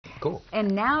Cool.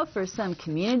 And now for some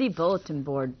community bulletin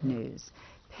board news.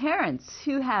 Parents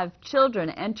who have children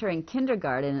entering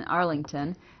kindergarten in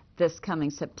Arlington this coming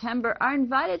September are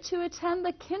invited to attend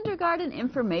the Kindergarten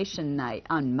Information Night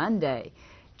on Monday,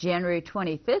 January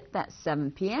 25th at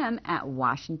 7 p.m. at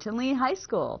Washington Lee High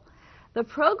School. The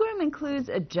program includes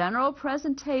a general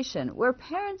presentation where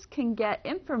parents can get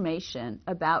information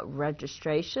about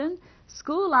registration,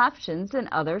 school options, and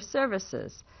other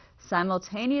services.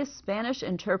 Simultaneous Spanish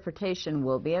interpretation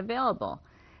will be available.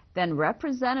 Then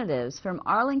representatives from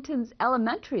Arlington's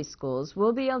elementary schools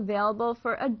will be available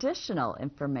for additional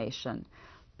information.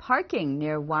 Parking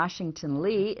near Washington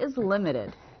Lee is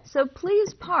limited, so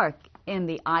please park in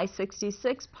the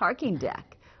I-66 parking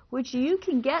deck, which you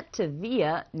can get to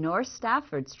via North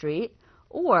Stafford Street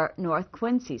or North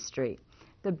Quincy Street.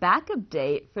 The backup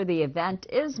date for the event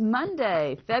is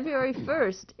Monday, February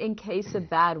 1st, in case of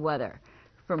bad weather.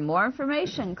 For more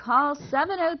information, call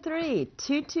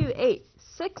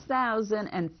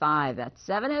 703-228-6005. That's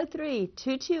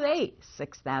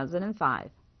 703-228-6005.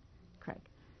 Craig.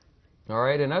 All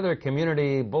right, another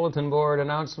community bulletin board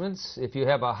announcements. If you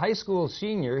have a high school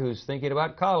senior who's thinking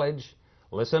about college,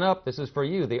 listen up. This is for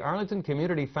you. The Arlington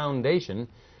Community Foundation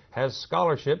has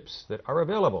scholarships that are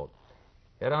available.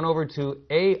 Head on over to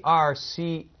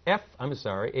arlcf.org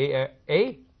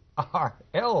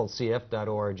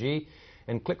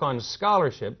and click on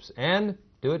scholarships, and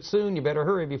do it soon. You better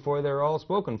hurry before they're all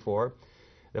spoken for.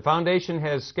 The foundation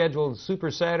has scheduled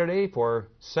Super Saturday for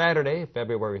Saturday,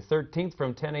 February 13th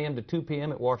from 10 a.m. to 2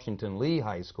 p.m. at Washington Lee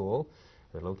High School.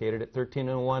 They're located at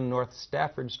 1301 North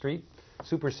Stafford Street.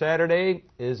 Super Saturday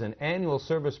is an annual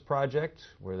service project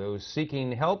where those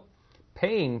seeking help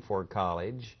paying for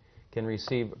college can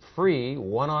receive free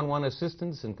one-on-one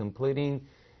assistance in completing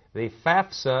the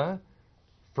FAFSA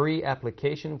free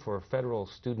application for federal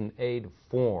student aid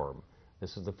form.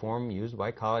 This is the form used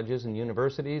by colleges and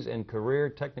universities and career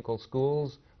technical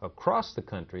schools across the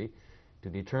country to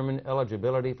determine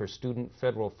eligibility for student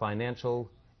federal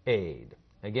financial aid.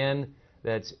 Again,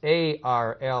 that's arlcf.org,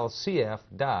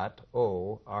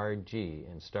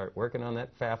 and start working on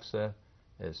that FAFSA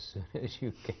as soon as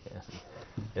you can.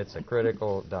 It's a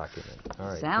critical document. All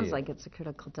right, Sounds like it's a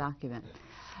critical document.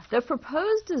 The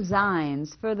proposed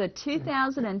designs for the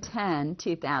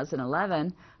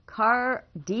 2010-2011 car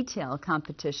detail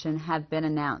competition have been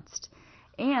announced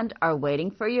and are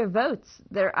waiting for your votes.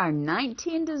 There are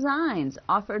 19 designs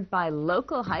offered by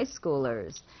local high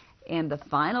schoolers, and the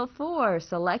final 4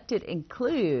 selected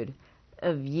include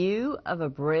a view of a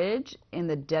bridge in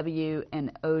the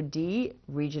W&OD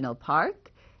Regional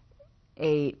Park,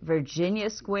 a Virginia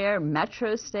Square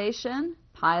Metro Station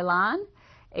pylon,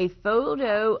 a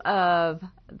photo of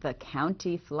the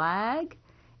county flag,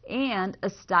 and a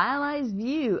stylized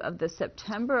view of the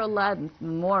September 11th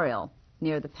Memorial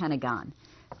near the Pentagon.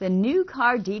 The new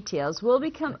car details will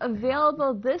become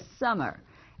available this summer,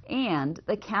 and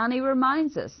the county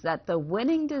reminds us that the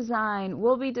winning design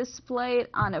will be displayed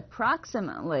on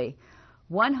approximately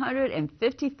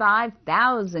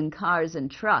 155,000 cars and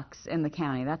trucks in the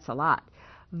county. That's a lot.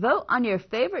 Vote on your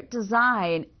favorite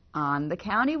design on the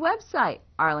county website,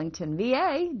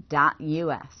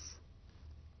 arlingtonva.us.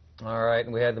 All right,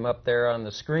 and we had them up there on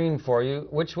the screen for you.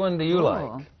 Which one do you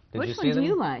like? Did you see them? Which one do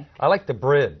you like? I like the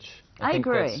bridge. I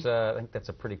agree. I think that's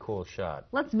a pretty cool shot.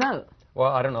 Let's vote.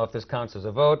 Well, I don't know if this counts as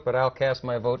a vote, but I'll cast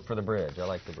my vote for the bridge. I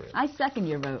like the bridge. I second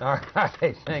your vote. All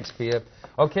right, thanks, Pia.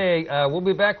 Okay, we'll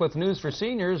be back with news for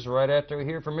seniors right after we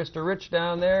hear from Mr. Rich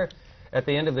down there at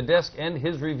the end of the desk and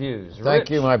his reviews. Thank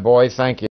you, my boy. Thank you.